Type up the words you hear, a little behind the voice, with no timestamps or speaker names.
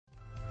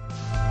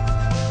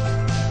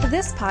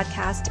This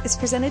podcast is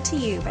presented to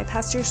you by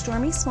Pastor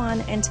Stormy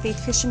Swan and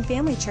Faith Christian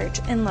Family Church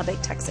in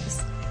Lubbock,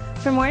 Texas.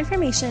 For more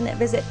information,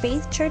 visit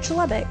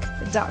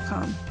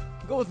faithchurchlubbock.com.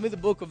 Go with me to the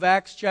book of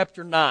Acts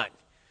chapter 9.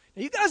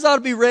 Now, you guys ought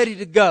to be ready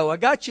to go. I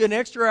got you an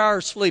extra hour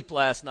of sleep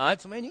last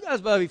night, so man, you guys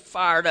better be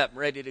fired up and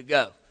ready to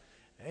go.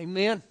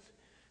 Amen.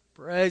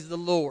 Praise the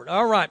Lord.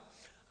 All right.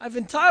 I've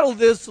entitled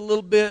this a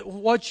little bit,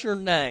 What's Your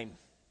Name?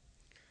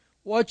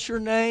 What's your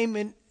name?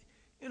 And,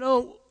 you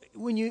know,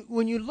 when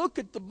you look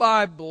at the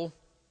Bible,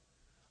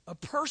 a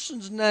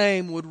person's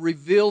name would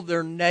reveal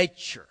their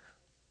nature.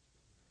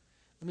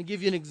 Let me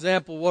give you an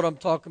example of what I'm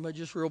talking about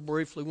just real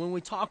briefly. When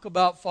we talk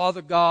about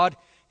Father God,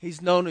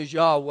 He's known as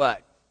Yahweh.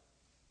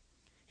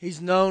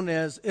 He's known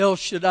as El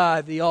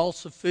Shaddai, the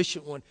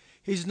all-sufficient one.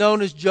 He's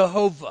known as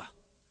Jehovah.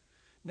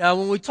 Now,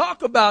 when we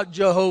talk about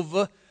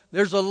Jehovah,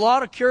 there's a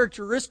lot of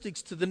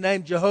characteristics to the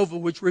name Jehovah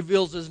which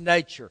reveals His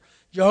nature.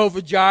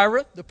 Jehovah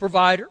Jireh, the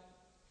provider.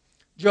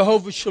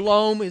 Jehovah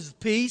Shalom is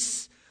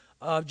peace.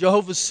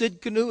 Jehovah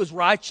Sidkenu is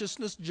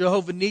righteousness.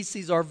 Jehovah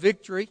Nisi is our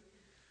victory.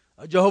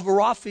 Jehovah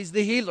Rapha is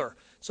the healer.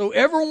 So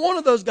every one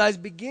of those guys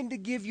begin to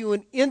give you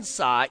an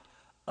insight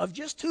of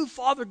just who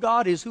Father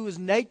God is, who His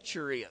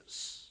nature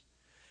is.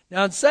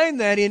 Now, in saying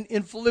that,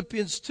 in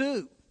Philippians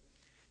 2,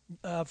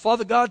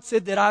 Father God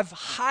said that I've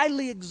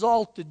highly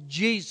exalted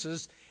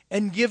Jesus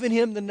and given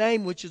Him the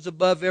name which is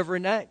above every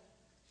name.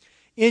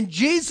 In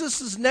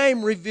Jesus'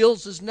 name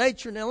reveals His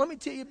nature. Now, let me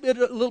tell you a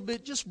little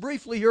bit, just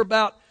briefly here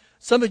about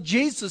some of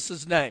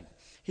Jesus' name.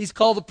 He's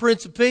called the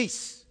Prince of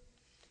Peace.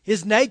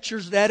 His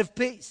nature's that of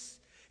peace.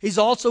 He's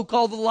also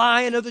called the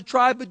Lion of the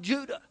tribe of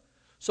Judah.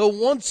 So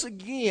once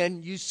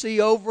again, you see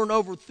over and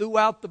over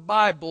throughout the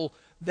Bible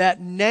that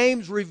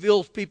names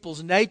reveals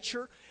people's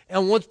nature.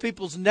 And once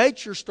people's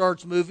nature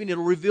starts moving,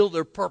 it'll reveal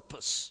their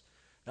purpose.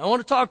 Now, I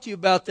want to talk to you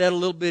about that a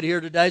little bit here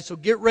today, so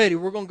get ready.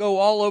 We're going to go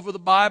all over the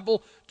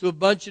Bible to a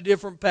bunch of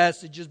different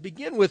passages.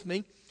 Begin with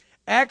me.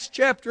 Acts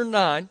chapter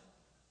 9,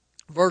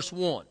 verse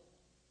 1.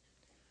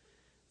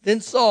 Then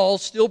Saul,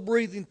 still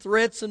breathing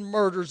threats and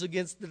murders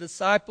against the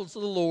disciples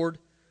of the Lord,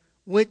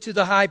 went to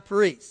the high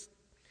priest.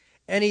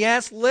 And he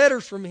asked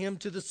letters from him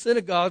to the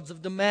synagogues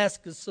of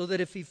Damascus, so that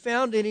if he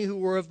found any who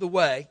were of the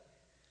way,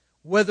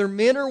 whether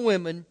men or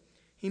women,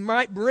 he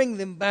might bring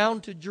them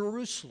bound to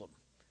Jerusalem.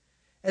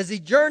 As he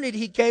journeyed,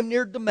 he came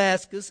near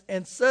Damascus,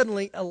 and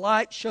suddenly a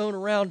light shone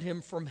around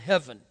him from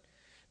heaven.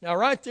 Now,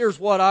 right there's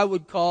what I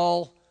would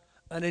call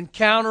an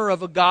encounter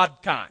of a God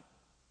kind.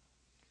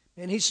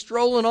 And he's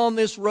strolling on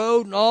this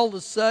road, and all of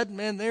a sudden,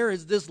 man, there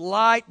is this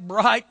light,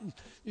 bright, and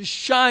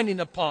shining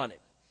upon him.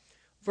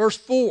 Verse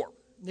 4.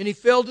 Then he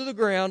fell to the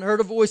ground,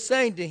 heard a voice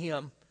saying to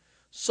him,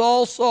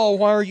 Saul, Saul,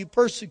 why are you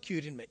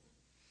persecuting me?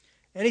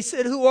 And he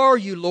said, Who are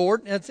you,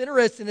 Lord? And it's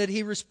interesting that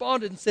he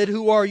responded and said,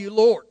 Who are you,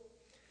 Lord?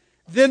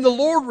 Then the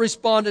Lord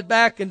responded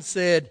back and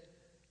said,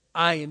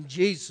 I am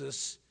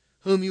Jesus,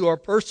 whom you are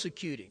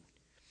persecuting.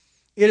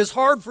 It is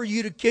hard for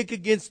you to kick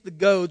against the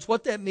goads.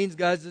 What that means,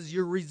 guys, is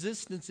your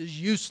resistance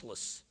is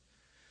useless.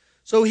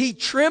 So he,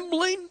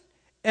 trembling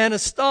and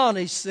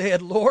astonished,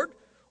 said, Lord,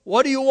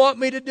 what do you want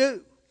me to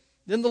do?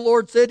 Then the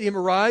Lord said to him,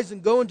 Arise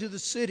and go into the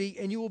city,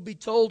 and you will be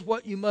told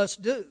what you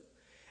must do.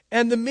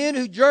 And the men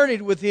who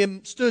journeyed with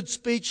him stood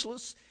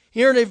speechless,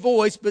 hearing a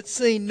voice, but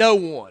seeing no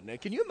one. Now,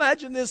 can you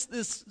imagine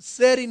this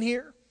setting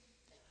here?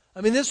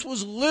 I mean, this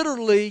was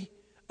literally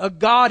a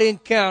God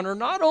encounter,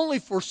 not only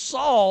for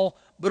Saul,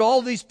 but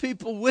all these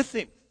people with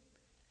him.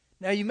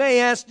 Now, you may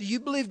ask, do you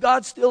believe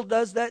God still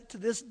does that to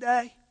this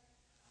day?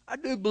 I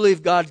do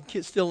believe God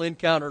still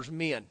encounters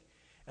men.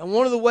 And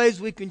one of the ways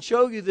we can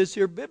show you this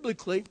here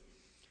biblically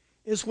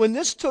is when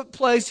this took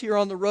place here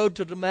on the road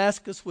to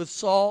Damascus with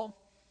Saul,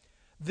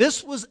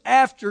 this was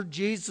after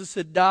Jesus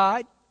had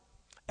died,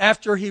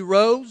 after He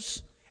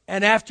rose,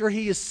 and after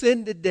He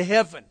ascended to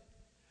heaven.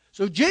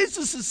 So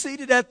Jesus is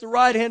seated at the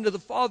right hand of the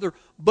Father,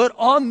 but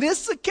on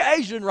this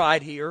occasion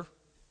right here,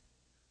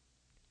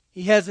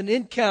 He has an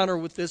encounter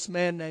with this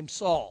man named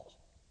Saul.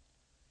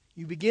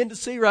 You begin to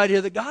see right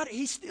here that God,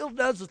 He still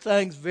does the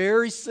things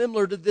very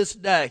similar to this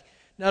day.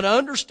 Now, to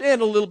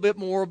understand a little bit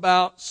more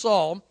about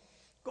Saul,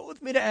 go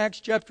with me to Acts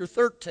chapter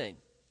 13.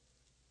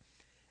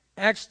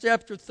 Acts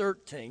chapter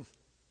 13.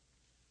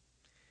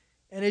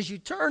 And as you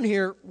turn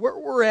here, where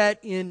we're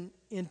at in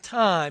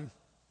time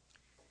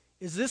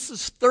is this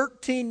is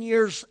 13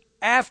 years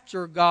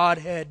after God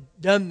had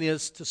done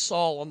this to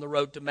Saul on the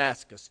road to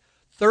Damascus.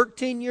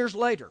 13 years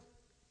later.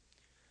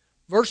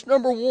 Verse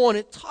number 1,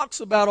 it talks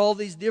about all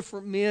these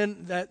different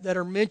men that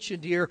are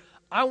mentioned here.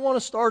 I want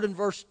to start in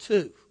verse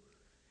 2.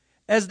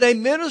 As they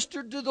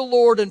ministered to the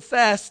Lord and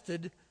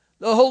fasted,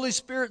 the Holy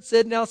Spirit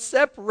said, Now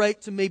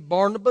separate to me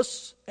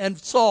Barnabas and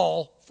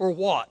Saul for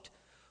what?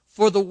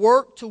 For the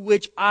work to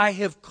which I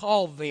have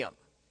called them.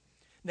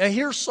 Now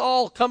here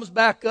Saul comes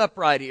back up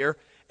right here,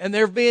 and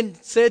they're being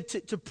said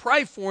to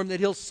pray for him that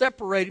He'll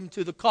separate him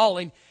to the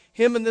calling,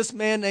 him and this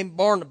man named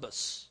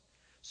Barnabas.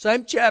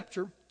 Same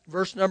chapter,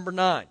 verse number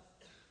 9.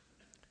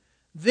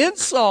 Then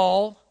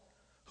Saul,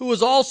 who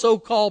was also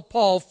called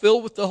Paul,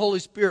 filled with the Holy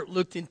Spirit,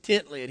 looked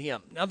intently at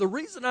him. Now, the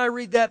reason I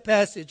read that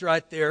passage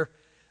right there,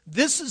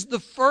 this is the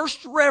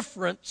first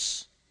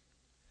reference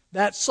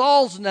that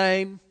Saul's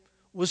name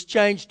was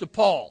changed to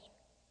Paul.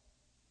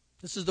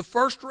 This is the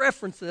first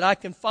reference that I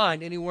can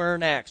find anywhere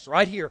in Acts,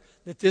 right here,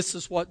 that this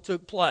is what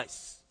took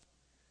place.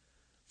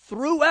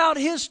 Throughout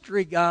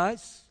history,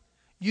 guys,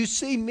 you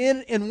see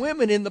men and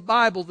women in the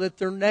Bible that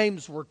their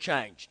names were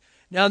changed.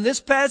 Now, in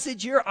this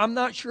passage here, I'm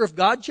not sure if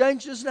God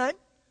changed his name,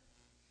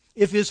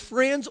 if his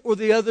friends or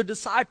the other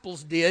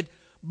disciples did,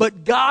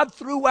 but God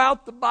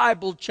throughout the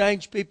Bible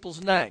changed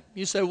people's name.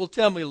 You say, well,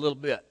 tell me a little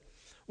bit.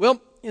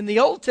 Well, in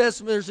the Old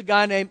Testament, there's a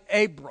guy named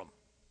Abram.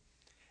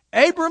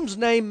 Abram's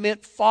name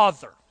meant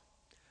father.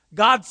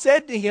 God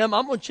said to him,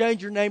 I'm going to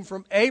change your name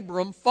from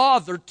Abram,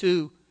 father,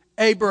 to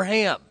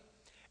Abraham.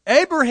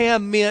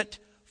 Abraham meant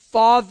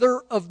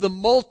father of the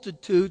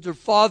multitudes, or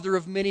father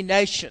of many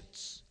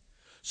nations.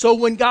 So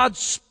when God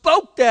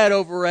spoke that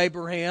over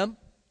Abraham,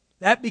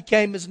 that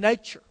became his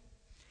nature.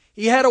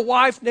 He had a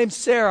wife named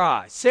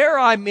Sarai.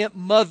 Sarai meant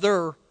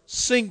mother,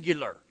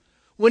 singular.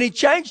 When he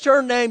changed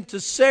her name to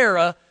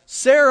Sarah,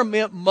 Sarah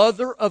meant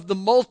mother of the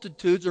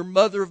multitudes, or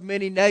mother of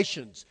many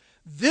nations.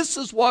 This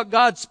is what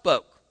God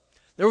spoke.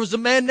 There was a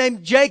man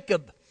named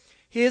Jacob.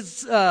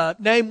 His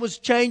name was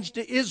changed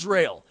to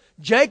Israel.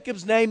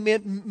 Jacob's name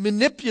meant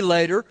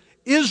manipulator.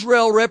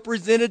 Israel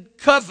represented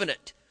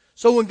covenant.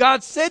 So when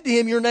God said to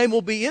him, your name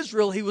will be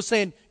Israel, he was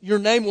saying, your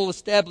name will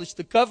establish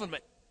the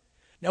covenant.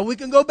 Now we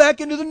can go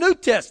back into the New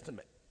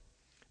Testament.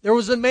 There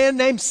was a man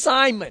named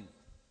Simon.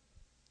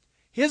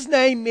 His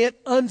name meant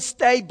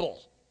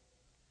unstable.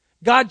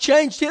 God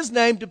changed his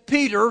name to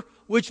Peter,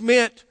 which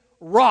meant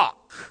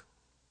rock.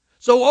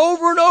 So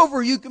over and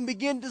over you can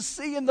begin to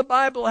see in the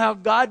Bible how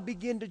God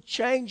began to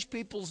change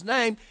people's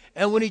name.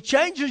 And when he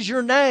changes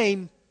your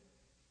name,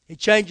 he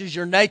changes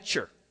your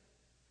nature.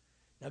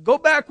 Now go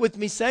back with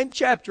me, same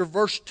chapter,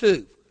 verse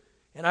 2.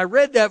 And I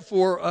read that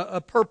for a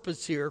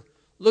purpose here.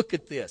 Look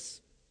at this.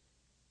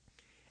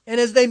 And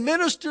as they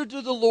ministered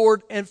to the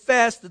Lord and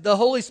fasted, the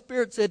Holy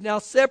Spirit said, now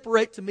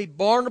separate to me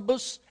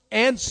Barnabas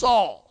and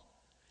Saul.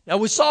 Now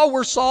we saw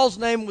where Saul's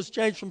name was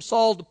changed from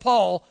Saul to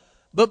Paul.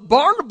 But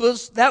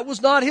Barnabas, that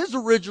was not his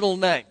original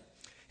name.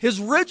 His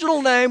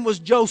original name was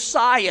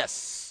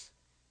Josias.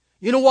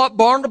 You know what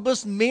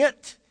Barnabas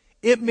meant?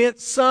 It meant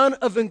son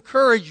of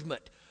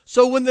encouragement.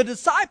 So when the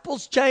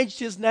disciples changed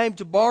his name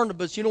to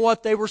Barnabas, you know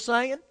what they were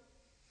saying?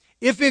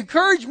 If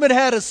encouragement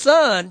had a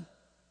son,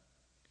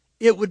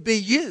 it would be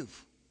you.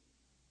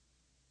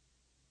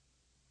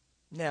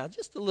 Now,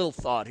 just a little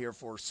thought here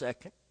for a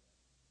second.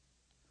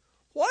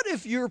 What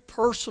if your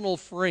personal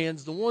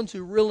friends, the ones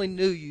who really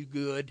knew you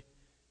good,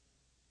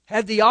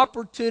 had the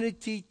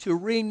opportunity to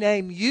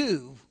rename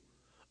you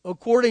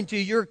according to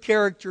your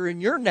character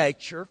and your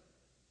nature?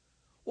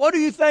 What do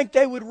you think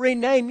they would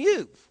rename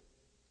you?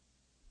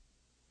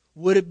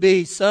 Would it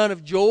be son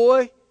of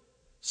joy,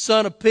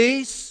 son of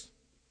peace,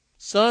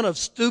 son of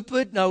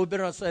stupid? No, we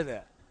better not say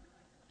that.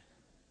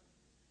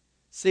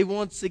 See,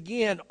 once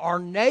again, our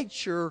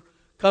nature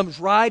comes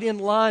right in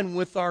line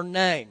with our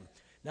name.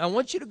 Now, I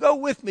want you to go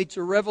with me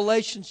to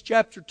Revelation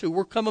chapter 2.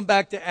 We're coming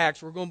back to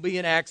Acts. We're going to be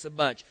in Acts a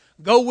bunch.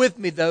 Go with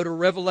me, though, to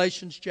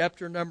Revelation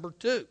chapter number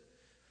 2.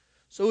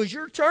 So as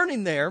you're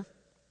turning there,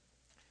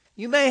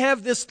 you may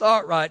have this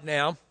thought right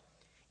now.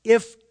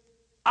 If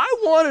I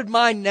wanted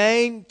my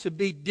name to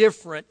be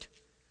different,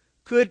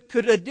 could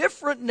a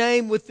different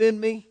name within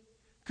me,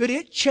 could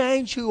it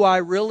change who I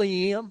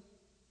really am?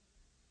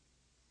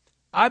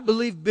 I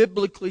believe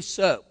biblically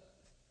so.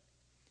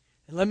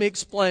 And let me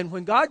explain.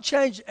 When God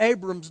changed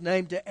Abram's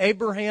name to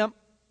Abraham,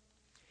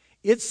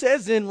 it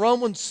says in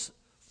Romans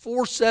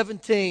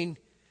 4:17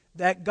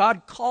 that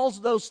God calls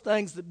those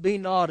things that be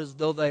not as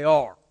though they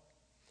are.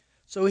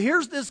 So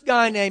here's this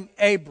guy named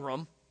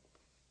Abram.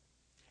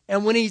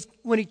 And when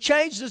he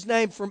changed his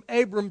name from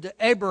Abram to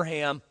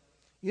Abraham,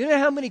 you know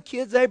how many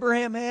kids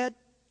Abraham had?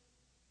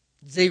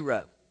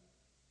 0.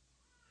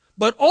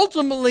 But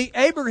ultimately,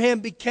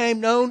 Abraham became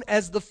known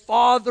as the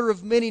father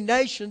of many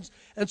nations.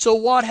 And so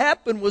what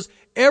happened was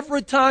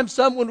every time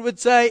someone would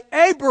say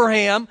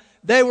Abraham,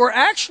 they were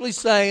actually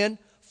saying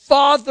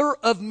father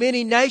of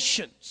many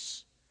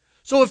nations.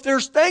 So if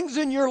there's things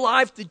in your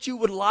life that you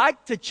would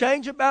like to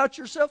change about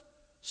yourself,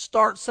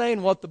 start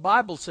saying what the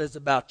Bible says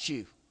about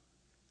you.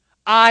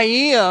 I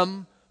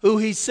am who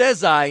he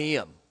says I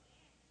am.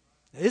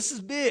 Now, this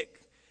is big.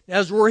 Now,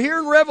 as we're here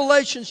in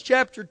Revelation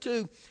chapter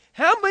 2,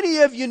 how many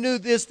of you knew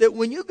this, that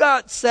when you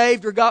got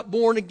saved or got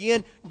born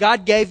again,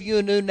 God gave you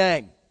a new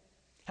name?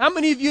 How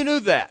many of you knew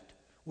that?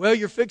 Well,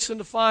 you're fixing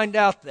to find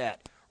out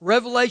that.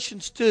 Revelation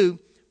 2,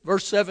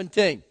 verse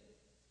 17.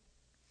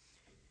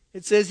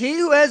 It says, he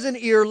who has an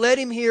ear, let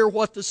him hear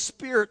what the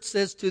Spirit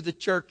says to the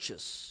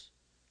churches.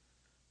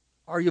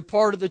 Are you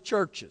part of the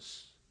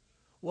churches?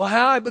 Well,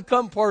 how I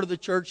become part of the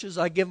church is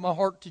I give my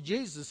heart to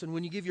Jesus. And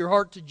when you give your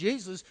heart to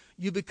Jesus,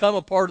 you become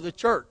a part of the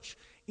church.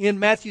 In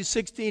Matthew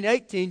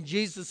 16:18,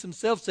 Jesus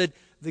himself said,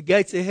 the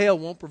gates of hell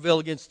won't prevail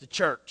against the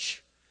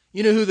church.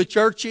 You know who the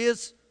church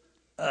is?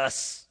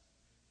 Us.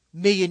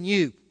 me and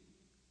you.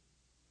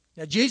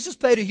 Now, Jesus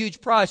paid a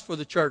huge price for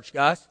the church,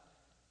 guys.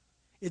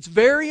 It's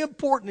very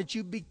important that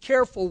you be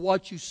careful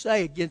what you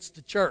say against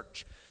the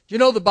church. Do you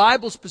know the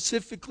Bible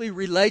specifically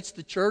relates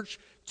the church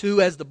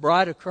to as the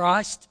bride of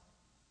Christ?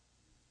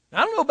 Now,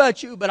 I don't know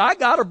about you, but I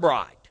got a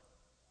bride.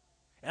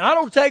 And I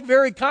don't take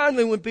very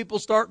kindly when people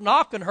start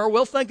knocking her.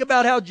 Well, think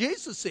about how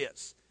Jesus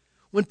is.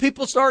 When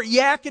people start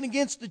yakking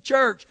against the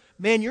church,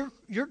 man,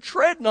 you're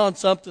treading on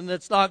something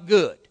that's not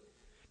good.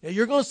 Now,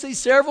 you're going to see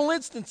several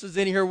instances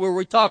in here where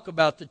we talk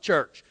about the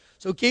church.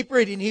 So keep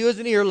reading. He who is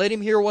an ear, let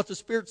him hear what the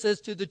Spirit says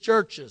to the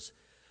churches.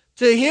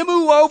 To him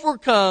who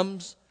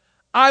overcomes,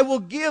 I will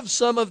give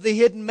some of the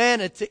hidden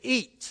manna to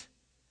eat.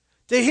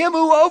 To him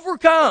who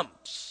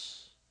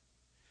overcomes.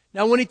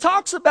 Now, when he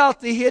talks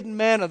about the hidden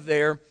manna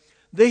there,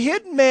 the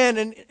hidden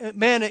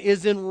manna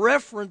is in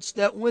reference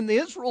that when the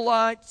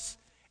Israelites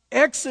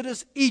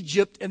exited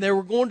Egypt and they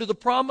were going to the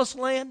promised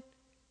land,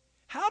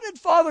 how did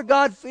Father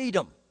God feed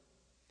them?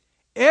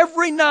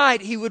 Every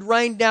night he would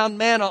rain down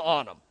manna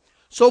on them.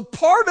 So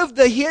part of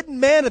the hidden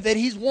manna that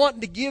he's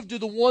wanting to give to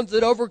the ones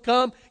that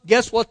overcome,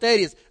 guess what that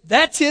is?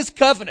 That's his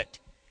covenant.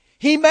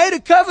 He made a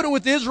covenant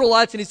with the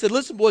Israelites and he said,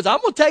 listen boys, I'm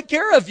going to take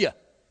care of you.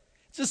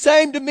 It's the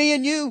same to me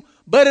and you,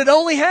 but it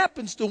only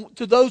happens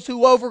to those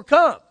who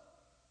overcome.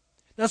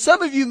 Now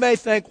some of you may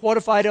think, what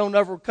if I don't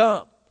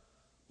overcome?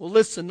 Well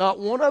listen, not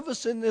one of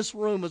us in this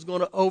room is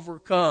going to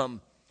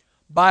overcome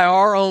by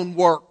our own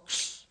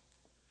works.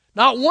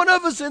 Not one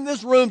of us in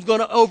this room is going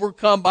to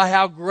overcome by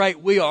how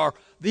great we are.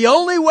 The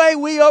only way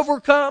we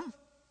overcome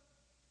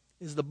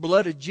is the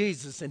blood of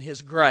Jesus and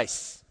His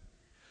grace.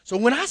 So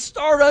when I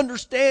start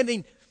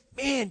understanding,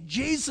 man,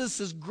 Jesus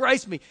has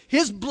graced me.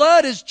 His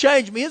blood has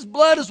changed me. His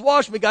blood has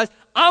washed me, guys.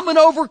 I'm an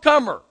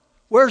overcomer.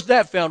 Where's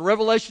that found?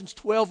 Revelations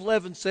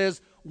 12:11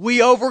 says,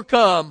 we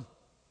overcome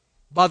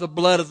by the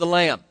blood of the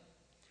Lamb.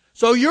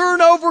 So you're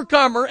an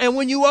overcomer, and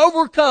when you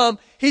overcome,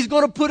 He's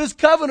going to put His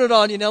covenant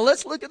on you. Now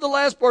let's look at the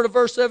last part of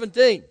verse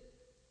 17.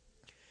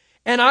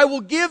 And I will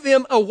give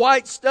him a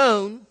white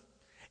stone,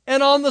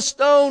 and on the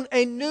stone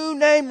a new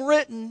name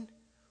written,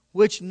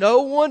 which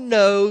no one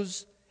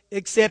knows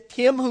except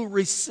him who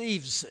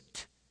receives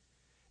it.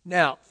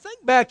 Now,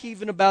 think back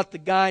even about the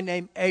guy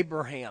named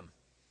Abraham.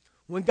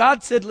 When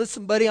God said,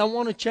 listen, buddy, I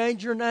want to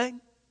change your name,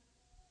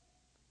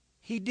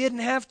 He didn't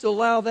have to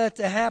allow that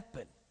to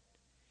happen.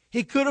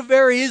 He could have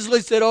very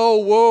easily said, oh,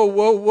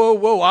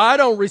 whoa, I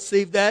don't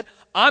receive that.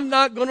 I'm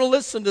not going to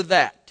listen to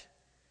that.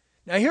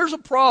 Now, here's a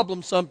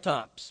problem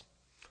sometimes.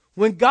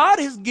 When God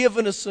has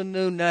given us a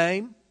new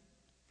name,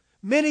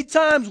 many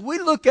times we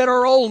look at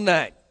our old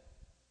name.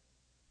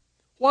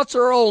 What's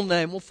our old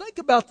name? Well, think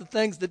about the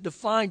things that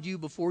defined you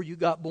before you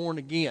got born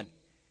again.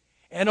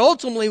 And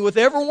ultimately, with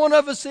every one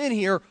of us in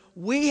here,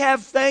 we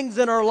have things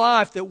in our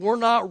life that we're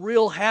not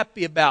real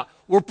happy about.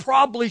 We're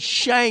probably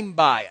shamed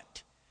by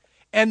it.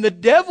 And the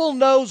devil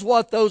knows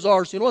what those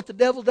are. So you know what the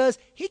devil does?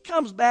 He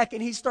comes back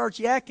and he starts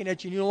yakking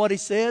at you. You know what he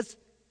says?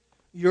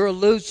 You're a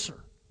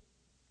loser.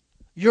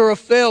 You're a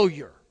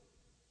failure.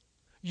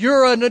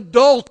 You're an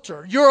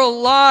adulterer. You're a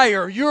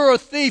liar. You're a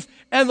thief.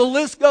 And the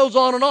list goes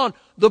on and on.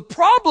 The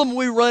problem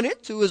we run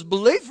into as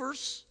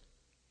believers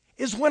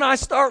is when I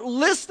start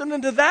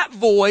listening to that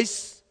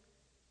voice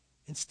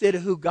instead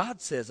of who God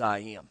says I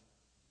am.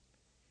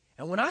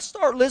 And when I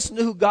start listening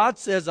to who God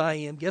says I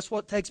am, guess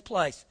what takes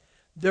place?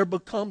 There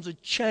becomes a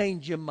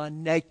change in my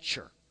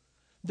nature.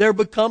 There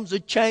becomes a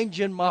change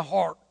in my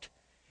heart.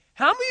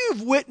 How many of you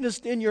have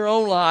witnessed in your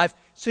own life,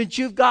 since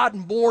you've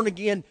gotten born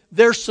again,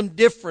 there's some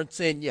difference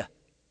in you?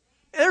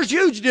 There's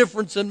huge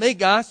difference in me,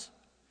 guys.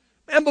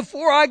 And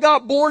before I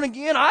got born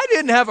again, I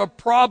didn't have a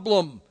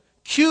problem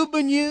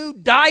cubing you,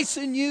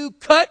 dicing you,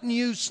 cutting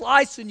you,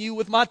 slicing you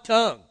with my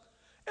tongue.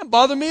 It didn't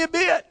bother me a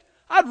bit.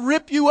 I'd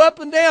rip you up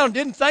and down,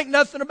 didn't think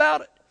nothing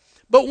about it.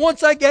 But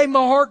once I gave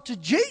my heart to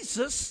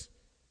Jesus,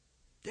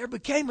 there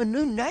became a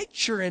new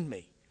nature in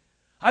me.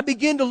 I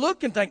began to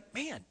look and think,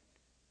 man,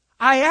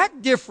 I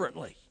act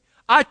differently.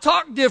 I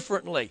talk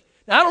differently.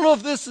 Now, I don't know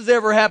if this has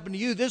ever happened to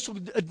you. This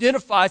would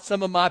identify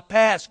some of my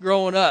past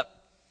growing up.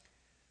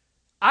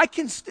 I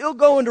can still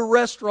go into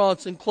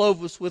restaurants in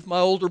Clovis with my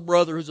older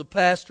brother who's a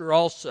pastor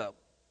also.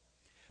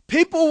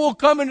 People will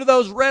come into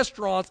those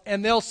restaurants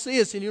and they'll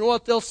see us, and you know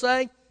what they'll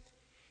say?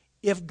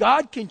 If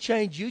God can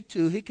change you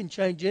two, He can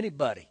change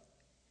anybody.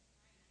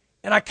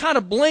 And I kind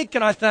of blink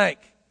and I think,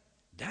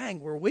 dang,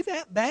 were we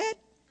that bad?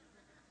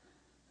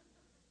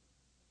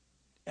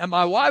 And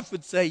my wife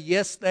would say,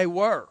 yes, they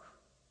were.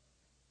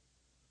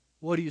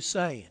 What are you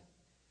saying?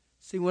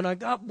 See, when I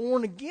got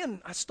born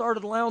again, I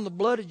started allowing the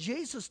blood of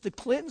Jesus to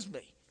cleanse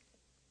me.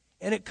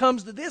 And it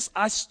comes to this,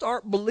 I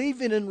start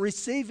believing and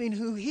receiving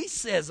who He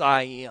says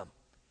I am.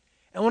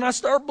 And when I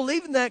start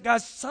believing that,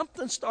 guys,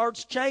 something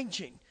starts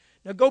changing.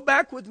 Now go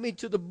back with me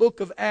to the book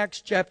of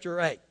Acts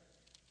chapter 8.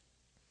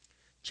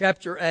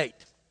 Chapter 8.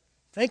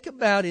 Think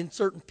about in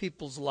certain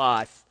people's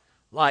life,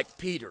 like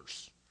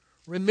Peter's.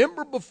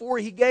 Remember before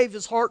he gave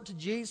his heart to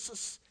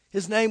Jesus,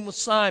 his name was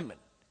Simon.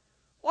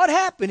 What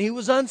happened? He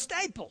was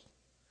unstable.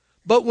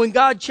 But when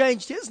God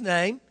changed his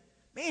name,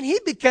 man, he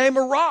became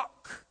a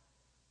rock.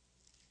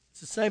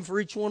 It's the same for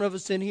each one of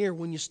us in here.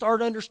 When you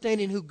start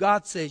understanding who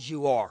God says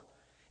you are,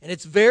 and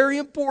it's very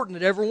important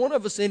that every one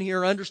of us in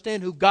here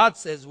understand who God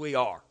says we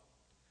are.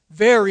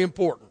 Very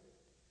important.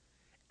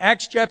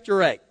 Acts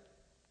chapter 8,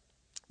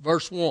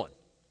 verse 1.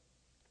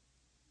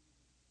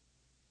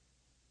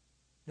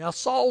 Now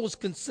Saul was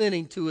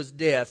consenting to his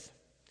death,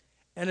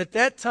 and at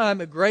that time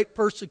a great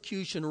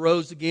persecution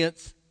rose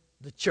against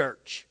the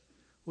church,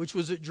 which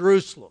was at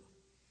Jerusalem.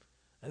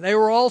 And they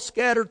were all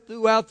scattered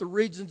throughout the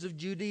regions of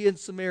Judea and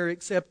Samaria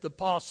except the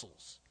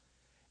apostles.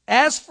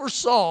 As for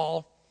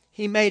Saul,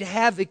 he made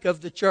havoc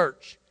of the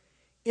church,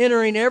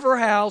 entering every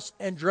house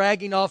and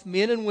dragging off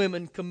men and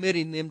women,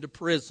 committing them to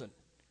prison.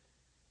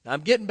 Now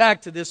I'm getting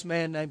back to this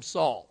man named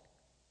Saul.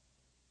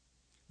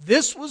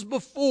 This was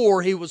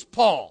before he was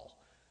Paul.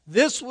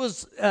 This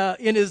was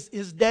in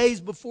his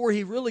days before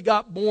he really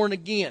got born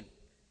again.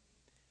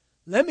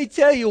 Let me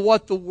tell you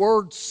what the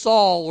word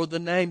Saul or the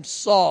name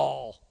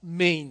Saul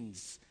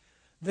means.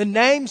 The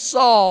name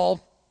Saul,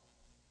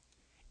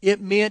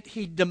 it meant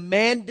he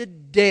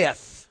demanded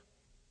death.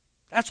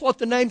 That's what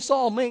the name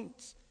Saul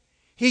means.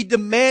 He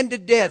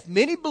demanded death.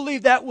 Many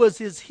believe that was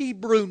his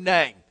Hebrew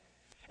name.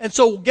 And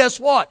so guess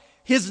what?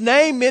 His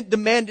name meant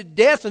demanded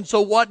death. And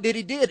so what did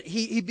he do?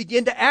 He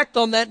began to act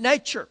on that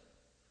nature.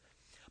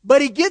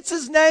 But he gets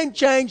his name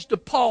changed to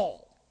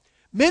Paul.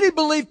 Many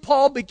believe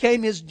Paul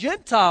became his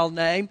Gentile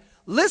name.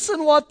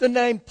 Listen what the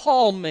name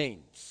Paul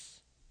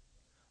means.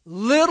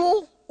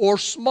 Little or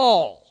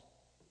small.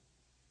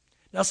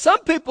 Now some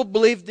people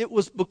believed it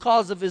was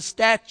because of his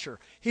stature.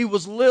 He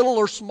was little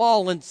or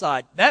small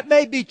inside. That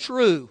may be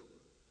true,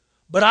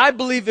 but I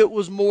believe it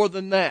was more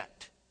than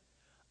that.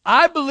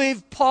 I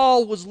believe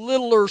Paul was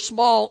little or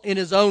small in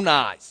his own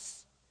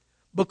eyes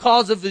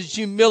because of his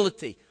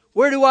humility.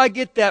 Where do I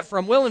get that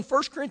from? Well, in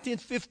 1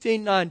 Corinthians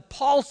 15:9,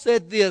 Paul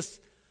said this,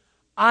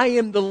 I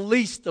am the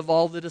least of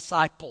all the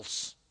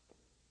disciples.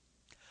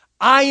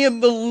 I am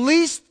the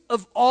least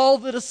of all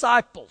the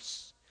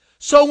disciples.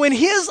 So in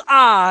his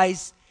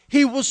eyes,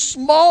 he was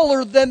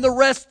smaller than the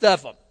rest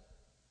of them.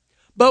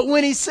 But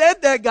when he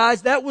said that,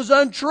 guys, that was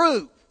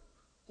untrue.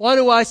 Why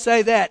do I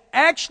say that?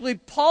 Actually,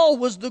 Paul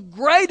was the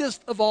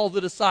greatest of all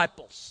the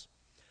disciples.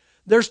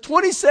 There's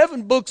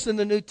 27 books in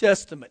the New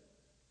Testament.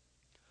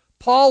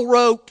 Paul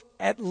wrote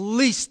at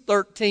least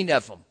 13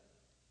 of them.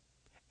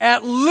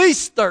 At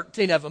least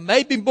 13 of them,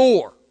 maybe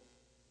more.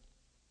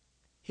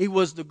 He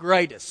was the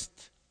greatest.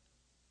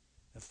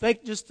 Now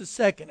think just a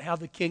second how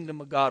the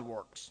kingdom of God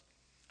works.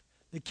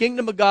 The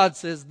kingdom of God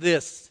says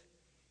this,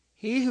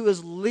 he who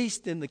is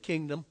least in the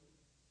kingdom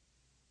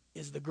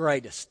is the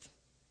greatest.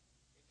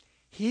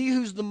 He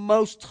who's the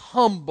most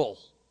humble,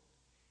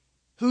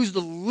 who's the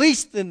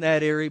least in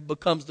that area,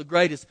 becomes the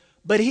greatest.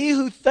 But he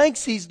who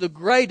thinks he's the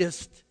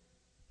greatest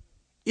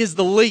is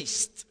the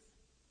least.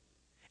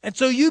 And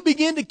so you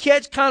begin to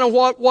catch kind of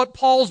what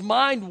Paul's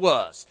mind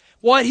was,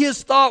 what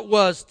his thought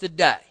was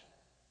today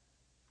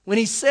when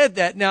he said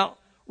that. Now,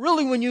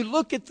 really, when you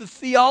look at the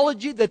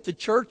theology that the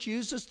church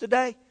uses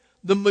today,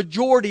 the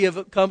majority of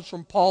it comes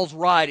from Paul's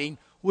writing,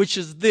 which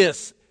is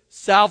this,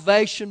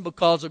 salvation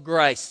because of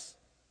grace.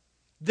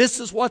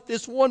 This is what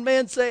this one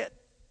man said.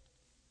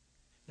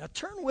 Now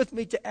turn with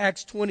me to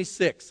Acts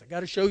 26. I got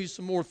to show you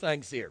some more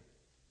things here.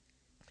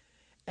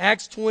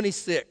 Acts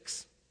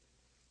 26.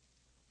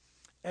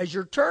 As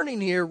you're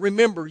turning here,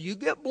 remember, you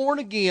get born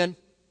again,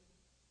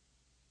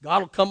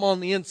 God will come on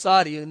the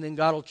inside of you, and then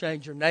God will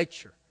change your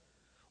nature.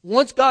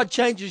 Once God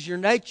changes your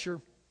nature,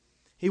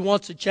 He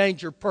wants to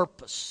change your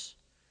purpose.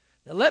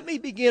 Now let me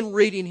begin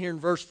reading here in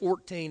verse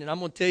 14, and I'm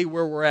going to tell you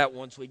where we're at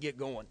once we get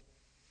going.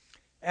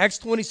 Acts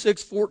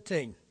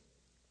 26:14.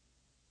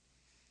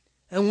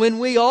 And when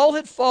we all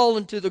had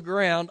fallen to the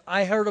ground,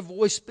 I heard a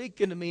voice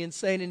speaking to me and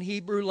saying in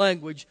Hebrew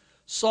language,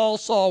 Saul,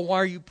 Saul, why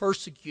are you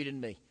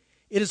persecuting me?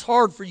 It is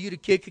hard for you to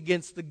kick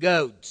against the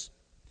goads.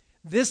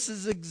 This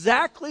is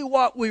exactly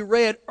what we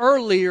read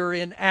earlier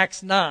in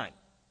Acts 9.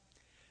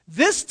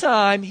 This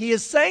time, he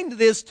is saying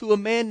this to a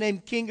man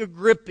named King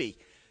Agrippa.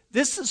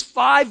 This is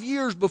 5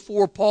 years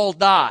before Paul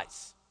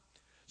dies.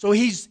 So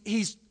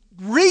he's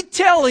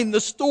retelling the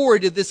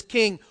story to this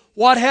king,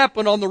 what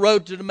happened on the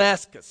road to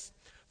Damascus.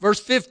 Verse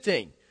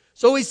 15.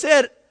 So he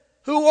said,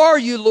 who are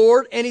you,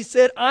 Lord? And he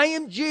said, I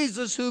am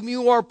Jesus whom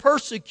you are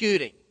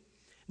persecuting.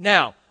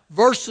 Now,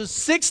 verses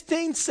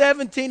 16,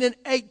 17, and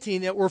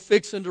 18 that we're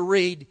fixing to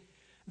read,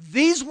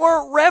 these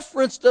weren't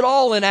referenced at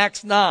all in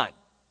Acts 9.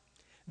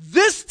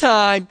 This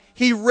time,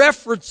 he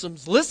references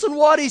them. Listen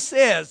what he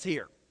says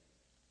here.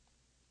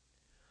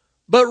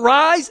 But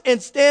rise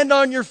and stand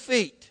on your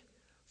feet,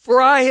 for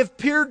I have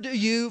appeared to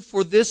you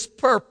for this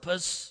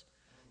purpose,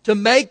 to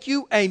make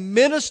you a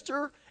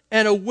minister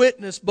and a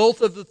witness,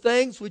 both of the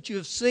things which you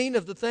have seen,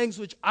 of the things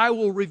which I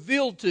will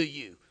reveal to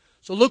you.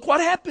 So look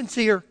what happens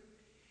here.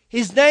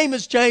 His name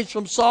is changed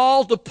from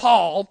Saul to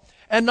Paul,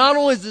 and not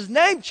only is his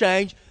name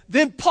changed,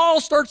 then Paul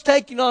starts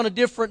taking on a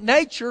different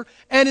nature,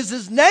 and as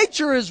his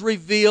nature is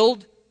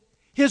revealed,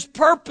 his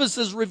purpose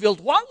is revealed.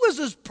 What was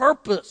his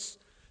purpose?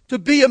 to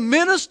be a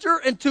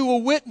minister and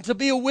to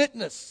be a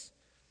witness.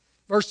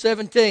 Verse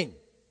 17.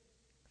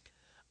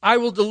 I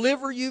will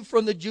deliver you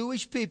from the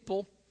Jewish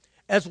people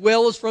as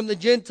well as from the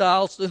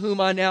Gentiles to whom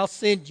I now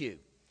send you,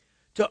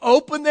 to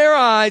open their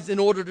eyes in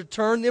order to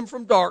turn them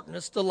from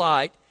darkness to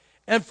light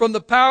and from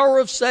the power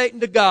of Satan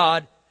to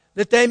God,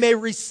 that they may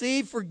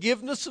receive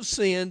forgiveness of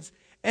sins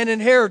and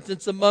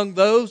inheritance among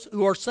those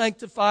who are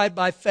sanctified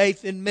by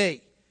faith in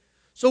me.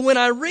 So when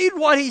I read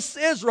what he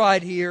says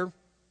right here,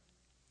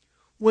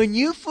 when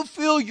you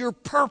fulfill your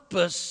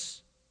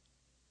purpose,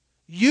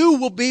 you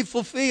will be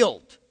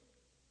fulfilled.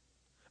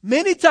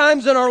 Many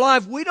times in our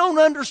life, we don't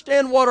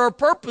understand what our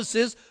purpose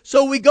is,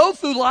 so we go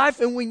through life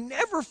and we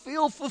never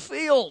feel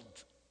fulfilled.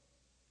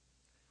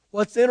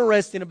 What's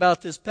interesting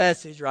about this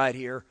passage right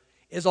here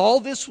is all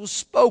this was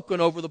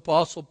spoken over the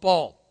Apostle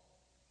Paul.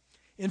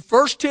 In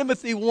 1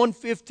 Timothy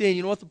 1:15,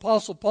 you know what the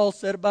Apostle Paul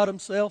said about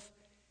himself?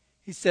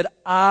 He said,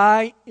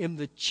 I am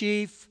the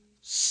chief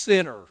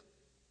sinner.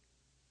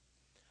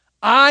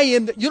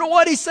 You know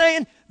what he's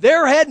saying?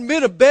 There hadn't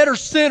been a better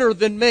sinner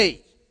than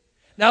me.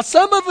 Now,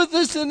 some of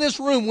us in this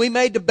room, we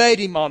may debate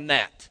him on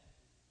that,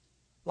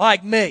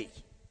 like me.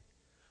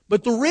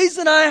 But the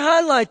reason I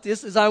highlight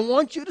this is I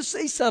want you to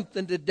see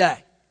something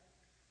today.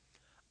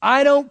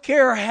 I don't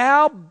care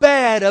how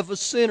bad of a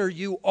sinner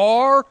you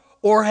are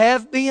or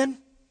have been,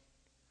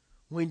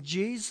 when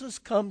Jesus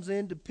comes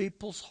into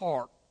people's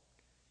heart,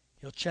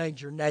 He'll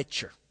change your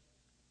nature.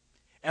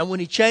 And when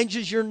He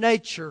changes your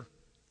nature,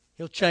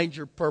 He'll change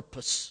your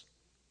purpose.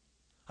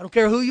 I don't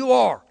care who you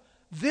are.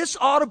 This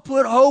ought to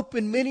put hope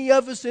in many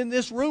of us in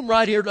this room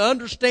right here to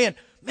understand,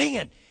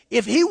 man,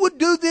 if He would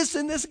do this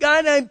in this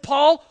guy named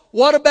Paul,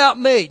 what about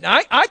me? Now,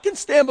 I can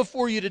stand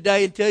before you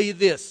today and tell you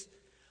this.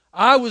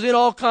 I was in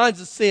all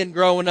kinds of sin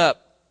growing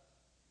up.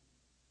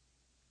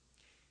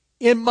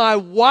 In my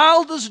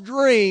wildest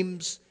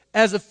dreams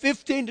as a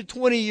 15 to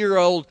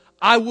 20-year-old,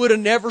 I would have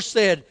never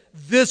said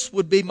this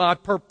would be my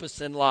purpose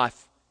in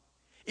life.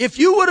 If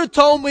you would have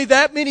told me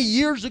that many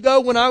years ago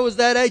when I was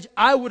that age,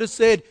 I would have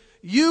said,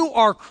 you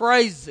are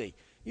crazy.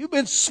 You've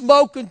been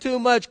smoking too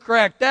much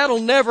crack.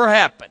 That'll never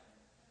happen.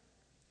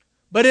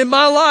 But in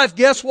my life,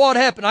 guess what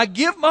happened? I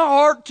give my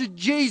heart to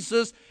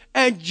Jesus,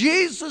 and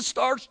Jesus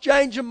starts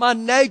changing my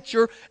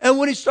nature. And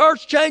when He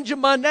starts changing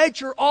my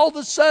nature, all of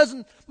a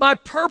sudden, my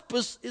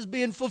purpose is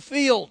being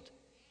fulfilled.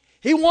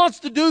 He wants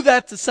to do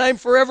that the same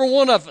for every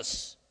one of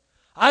us.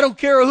 I don't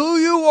care who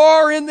you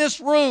are in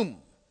this room.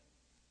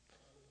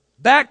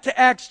 Back to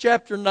Acts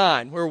chapter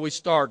 9, where we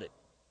started.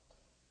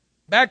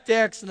 Back to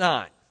Acts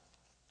 9.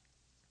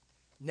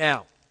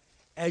 Now,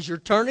 as you're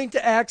turning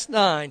to Acts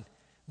 9,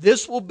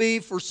 this will be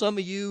for some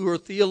of you who are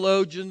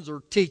theologians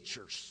or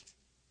teachers.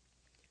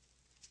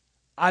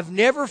 I've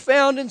never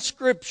found in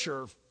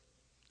Scripture,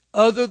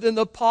 other than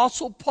the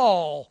Apostle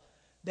Paul,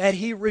 that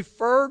he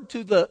referred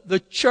to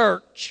the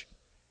church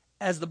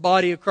as the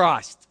body of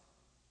Christ.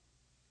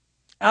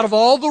 Out of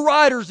all the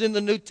writers in the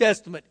New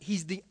Testament,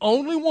 he's the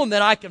only one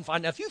that I can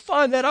find. Now, if you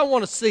find that, I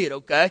want to see it,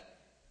 okay?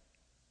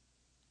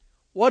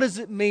 What does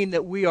it mean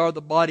that we are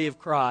the body of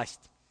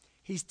Christ?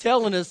 He's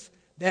telling us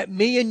that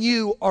me and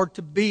you are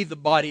to be the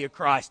body of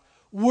Christ.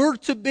 We're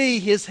to be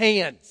His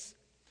hands.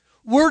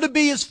 We're to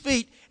be His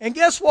feet. And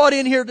guess what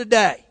in here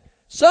today?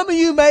 Some of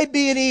you may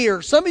be an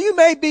ear. Some of you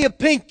may be a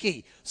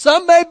pinky.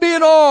 Some may be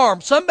an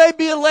arm. Some may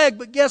be a leg.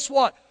 But guess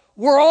what?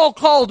 We're all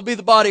called to be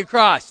the body of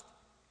Christ.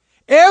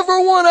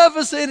 Every one of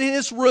us in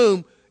this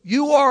room,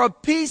 you are a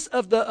piece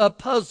of the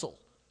puzzle.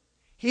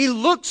 He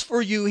looks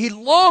for you. He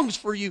longs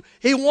for you.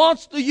 He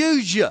wants to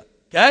use you.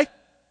 Okay?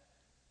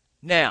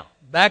 Now,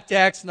 back to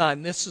Acts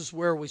 9. This is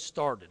where we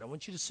started. I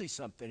want you to see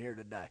something here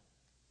today.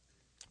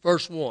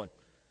 Verse 1.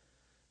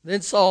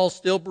 Then Saul,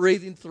 still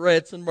breathing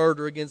threats and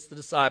murder against the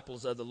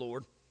disciples of the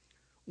Lord,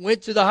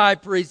 went to the high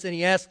priest, and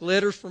he asked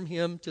letters from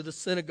him to the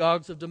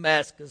synagogues of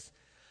Damascus,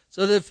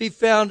 so that if he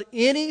found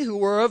any who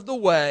were of the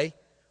way,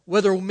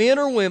 whether men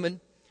or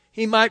women,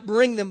 he might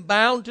bring them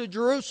bound to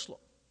Jerusalem.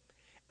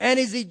 And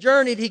as he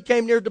journeyed, he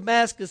came near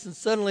Damascus, and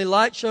suddenly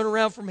light shone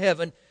around from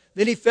heaven.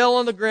 Then he fell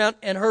on the ground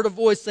and heard a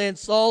voice saying,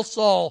 Saul,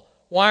 Saul,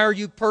 why are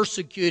you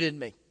persecuting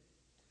me?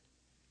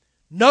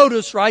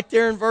 Notice right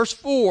there in verse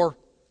 4,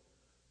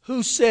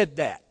 who said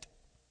that?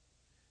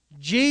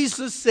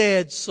 Jesus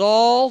said,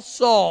 Saul,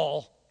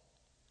 Saul,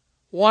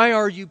 why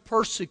are you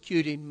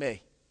persecuting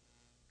me?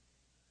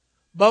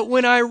 But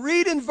when I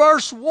read in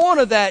verse 1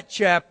 of that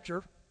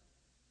chapter,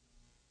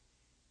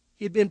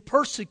 he'd been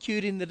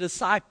persecuting the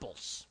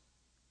disciples.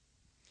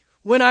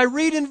 When I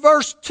read in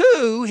verse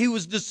 2, he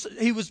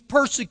was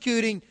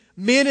persecuting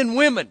men and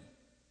women.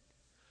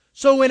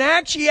 So in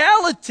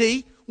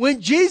actuality,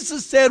 when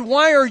Jesus said,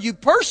 why are you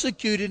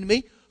persecuting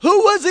me?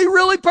 Who was He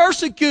really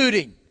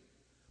persecuting?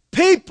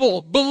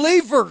 People,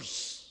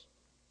 believers.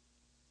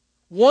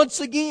 Once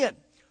again,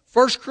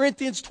 1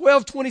 Corinthians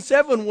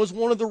 12:27 was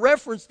one of the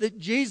references that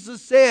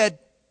Jesus said,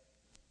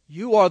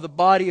 you are the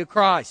body of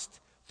Christ,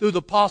 through the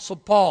Apostle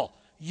Paul.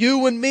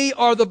 You and me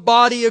are the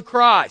body of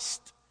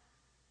Christ.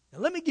 Now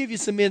let me give you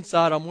some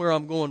insight on where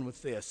I'm going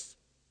with this.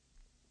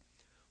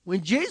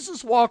 When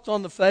Jesus walked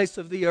on the face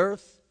of the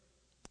earth,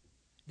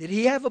 did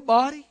he have a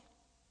body?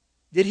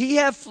 Did he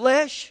have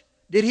flesh?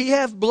 Did he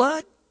have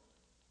blood?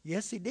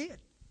 Yes, he did.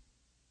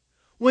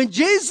 When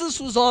Jesus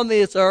was on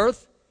this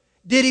earth,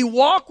 did he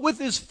walk with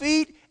his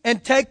feet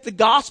and take the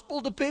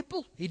gospel to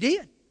people? He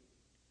did.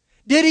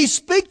 Did he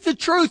speak the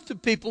truth to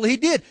people? He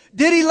did.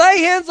 Did he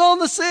lay hands on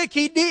the sick?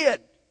 He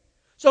did.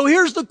 So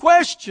here's the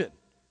question.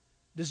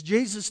 Does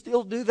Jesus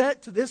still do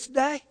that to this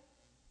day?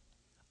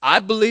 I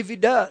believe he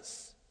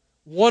does.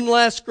 One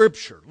last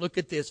scripture. Look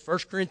at this. 1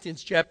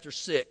 Corinthians chapter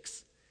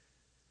 6.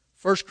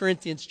 1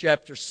 Corinthians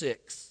chapter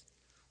 6.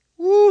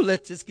 Woo,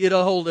 let this get a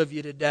hold of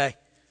you today.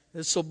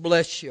 This will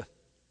bless you.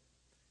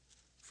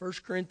 1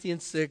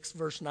 Corinthians 6,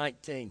 verse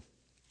 19.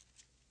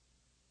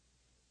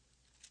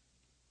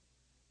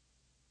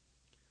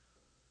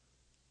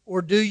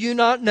 Or do you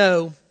not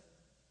know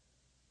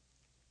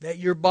that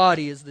your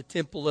body is the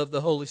temple of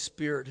the Holy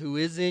Spirit, who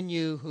is in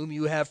you, whom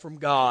you have from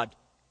God,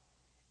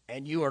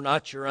 and you are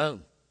not your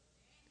own?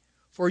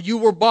 For you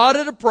were bought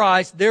at a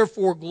price,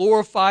 therefore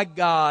glorify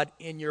God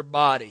in your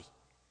body.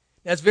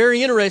 That's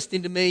very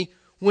interesting to me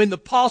when the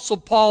Apostle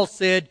Paul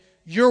said,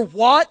 your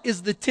what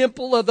is the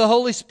temple of the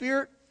Holy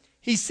Spirit?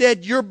 He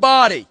said, your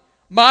body,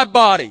 my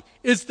body,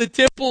 is the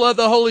temple of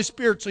the Holy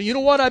Spirit. So you know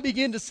what I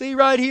begin to see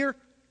right here?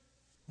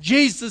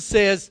 Jesus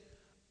says,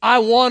 I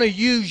want to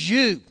use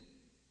you.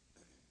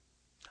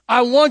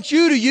 I want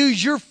you to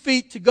use your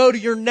feet to go to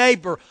your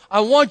neighbor.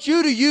 I want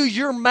you to use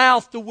your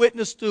mouth to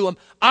witness to them.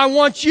 I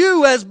want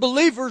you as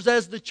believers,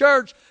 as the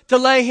church, to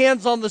lay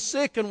hands on the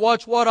sick and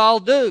watch what I'll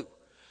do.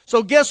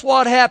 So guess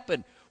what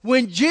happened?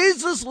 When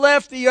Jesus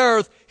left the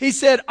earth, he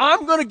said,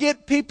 I'm going to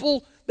get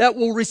people that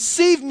will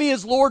receive me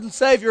as Lord and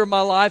Savior of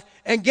my life.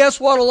 And guess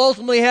what will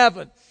ultimately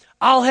happen?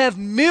 I'll have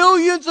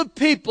millions of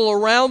people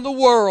around the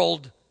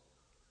world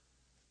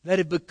that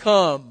have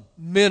become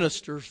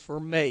ministers for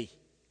me.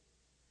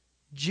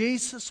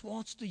 Jesus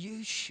wants to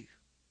use you.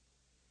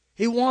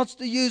 He wants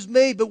to use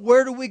me, but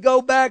where do we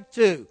go back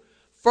to?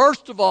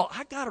 First of all,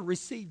 I got to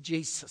receive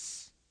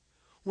Jesus.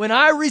 When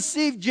I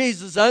receive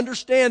Jesus,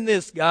 understand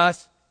this,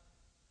 guys,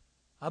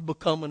 I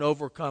become an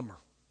overcomer.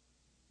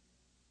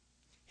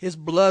 His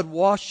blood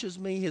washes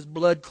me. His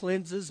blood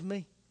cleanses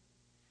me.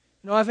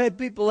 You know, I've had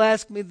people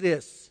ask me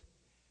this.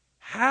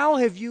 How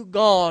have you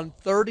gone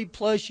 30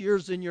 plus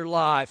years in your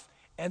life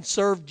and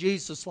served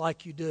Jesus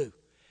like you do?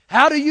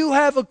 How do you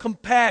have a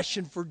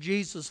compassion for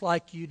Jesus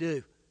like you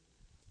do?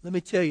 Let me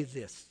tell you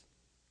this.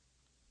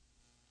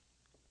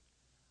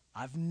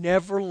 I've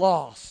never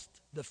lost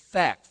the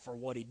fact for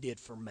what he did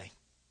for me.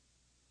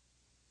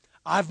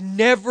 I've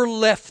never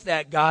left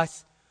that,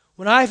 guys.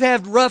 When I've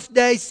had rough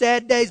days,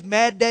 sad days,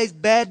 mad days,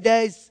 bad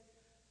days,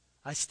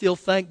 I still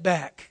think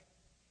back.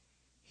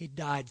 He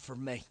died for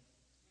me.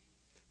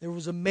 There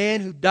was a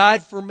man who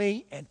died for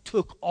me and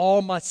took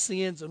all my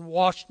sins and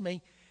washed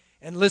me.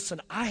 And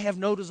listen, I have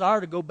no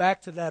desire to go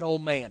back to that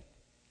old man.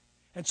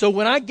 And so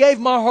when I gave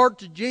my heart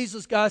to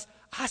Jesus, guys,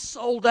 I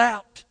sold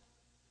out.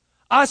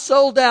 I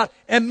sold out.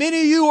 And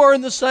many of you are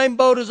in the same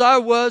boat as I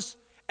was.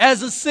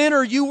 As a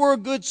sinner, you were a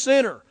good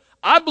sinner.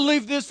 I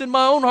believe this in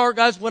my own heart,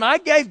 guys. When I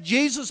gave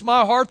Jesus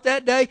my heart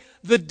that day,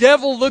 the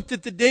devil looked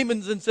at the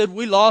demons and said,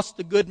 we lost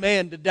a good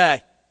man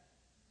today.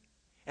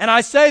 And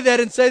I say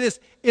that and say this,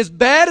 as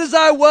bad as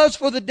I was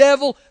for the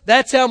devil,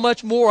 that's how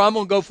much more I'm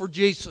going to go for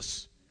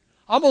Jesus.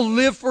 I'm going to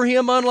live for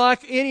Him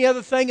unlike any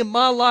other thing in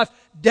my life,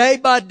 day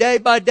by day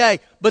by day.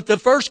 But the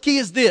first key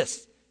is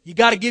this. You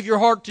got to give your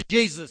heart to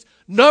Jesus.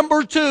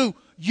 Number two,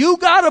 you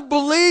got to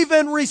believe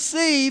and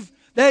receive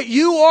that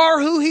you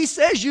are who He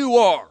says you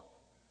are.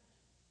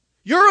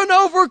 You're an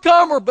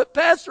overcomer, but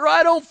Pastor,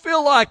 I don't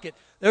feel like it.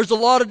 There's a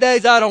lot of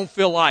days I don't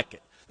feel like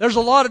it. There's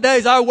a lot of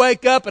days I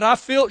wake up and I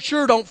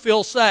sure don't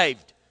feel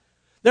saved.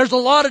 There's a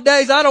lot of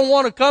days I don't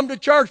want to come to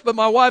church, but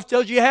my wife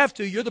tells you have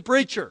to. You're the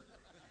preacher.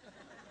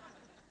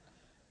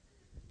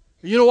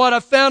 You know what I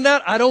found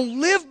out? I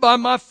don't live by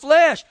my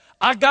flesh.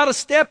 I got to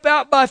step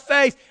out by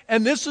faith.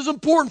 And this is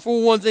important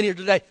for ones in here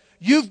today.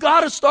 You've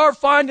got to start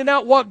finding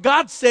out what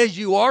God says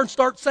you are and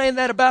start saying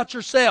that about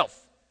yourself.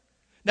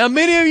 Now,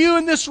 many of you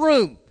in this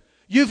room,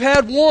 you've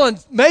had one,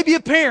 maybe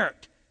a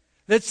parent,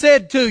 that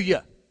said to you,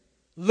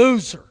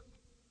 loser,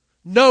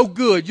 no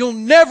good, you'll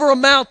never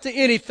amount to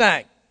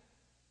anything.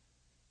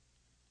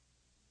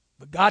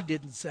 But God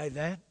didn't say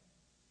that.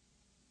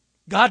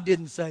 God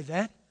didn't say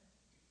that.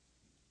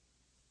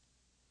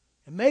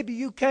 And maybe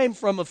you came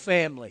from a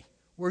family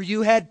where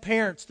you had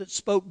parents that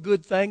spoke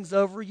good things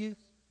over you.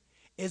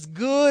 As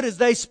good as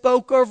they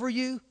spoke over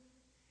you,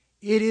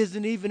 it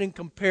isn't even in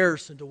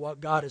comparison to what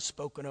God has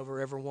spoken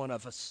over every one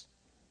of us.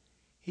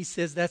 He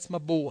says, that's my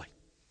boy.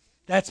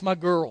 That's my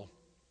girl.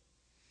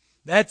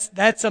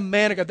 That's a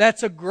man of God.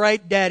 That's a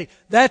great daddy.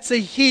 That's a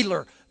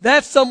healer.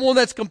 That's someone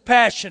that's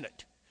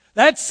compassionate.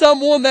 That's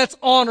someone that's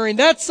honoring.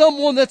 That's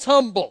someone that's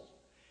humble.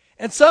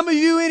 And some of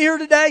you in here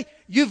today,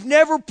 you've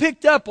never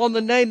picked up on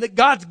the name that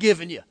God's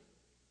given you.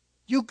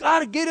 You've got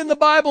to get in the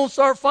Bible and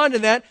start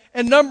finding that.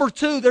 And number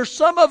two, there's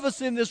some of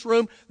us in this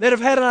room that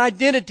have had an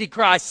identity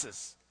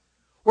crisis.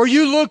 Where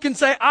you look and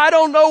say, I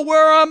don't know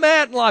where I'm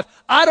at in life.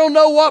 I don't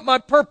know what my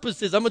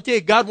purpose is. I'm going to tell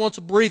you, God wants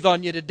to breathe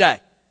on you today.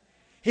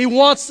 He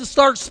wants to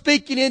start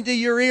speaking into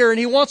your ear, and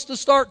He wants to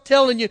start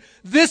telling you,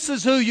 this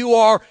is who you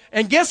are.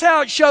 And guess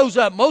how it shows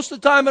up? Most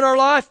of the time in our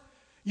life,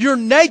 your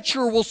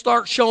nature will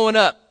start showing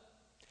up.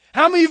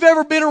 How many of you have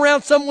ever been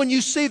around someone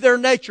you see their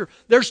nature?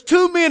 There's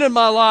 2 men in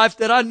my life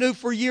that I knew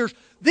for years.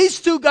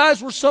 These 2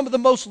 guys were some of the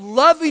most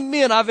loving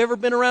men I've ever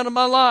been around in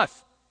my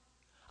life.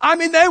 I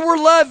mean, they were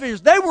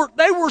lovers. They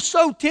were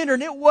so tender,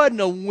 and it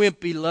wasn't a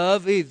wimpy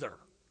love either.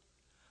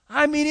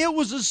 I mean, it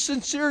was a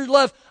sincere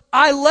love.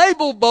 I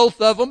label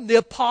both of them the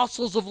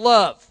apostles of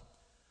love.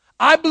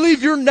 I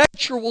believe your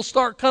nature will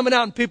start coming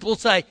out, and people will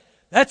say,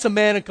 that's a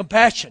man of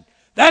compassion.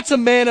 That's a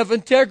man of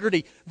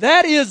integrity.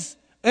 That is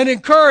an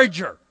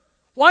encourager.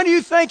 Why do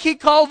you think He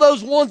called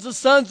those ones the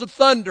sons of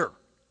thunder?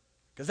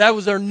 Because that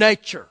was their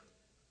nature.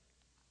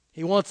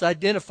 He wants to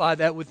identify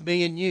that with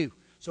me and you.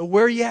 So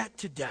where are you at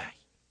today?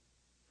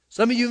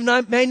 Some of you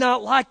may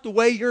not like the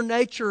way your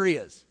nature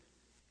is.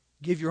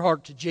 Give your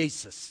heart to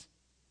Jesus.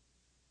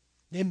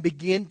 Then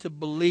begin to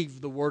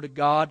believe the Word of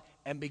God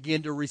and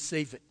begin to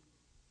receive it.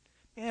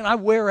 Man, I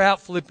wear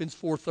out Philippians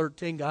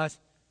 4:13, guys.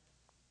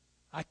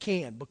 I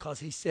can because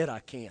He said I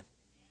can.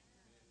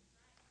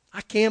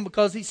 I can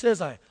because He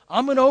says I am.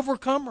 I'm an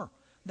overcomer.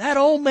 That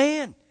old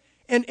man.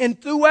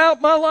 And throughout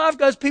my life,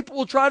 guys, people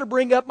will try to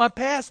bring up my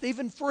past,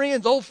 even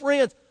friends, old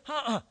friends.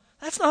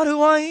 That's not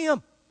who I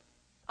am.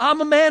 I'm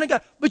a man of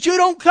God. But you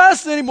don't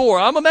cuss anymore.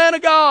 I'm a man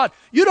of God.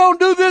 You don't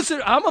do this.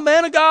 I'm a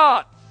man of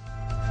God.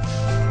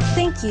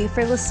 Thank you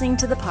for listening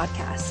to the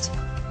podcast.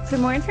 For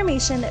more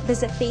information,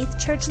 visit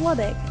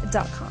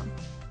faithchurchlubbock.com.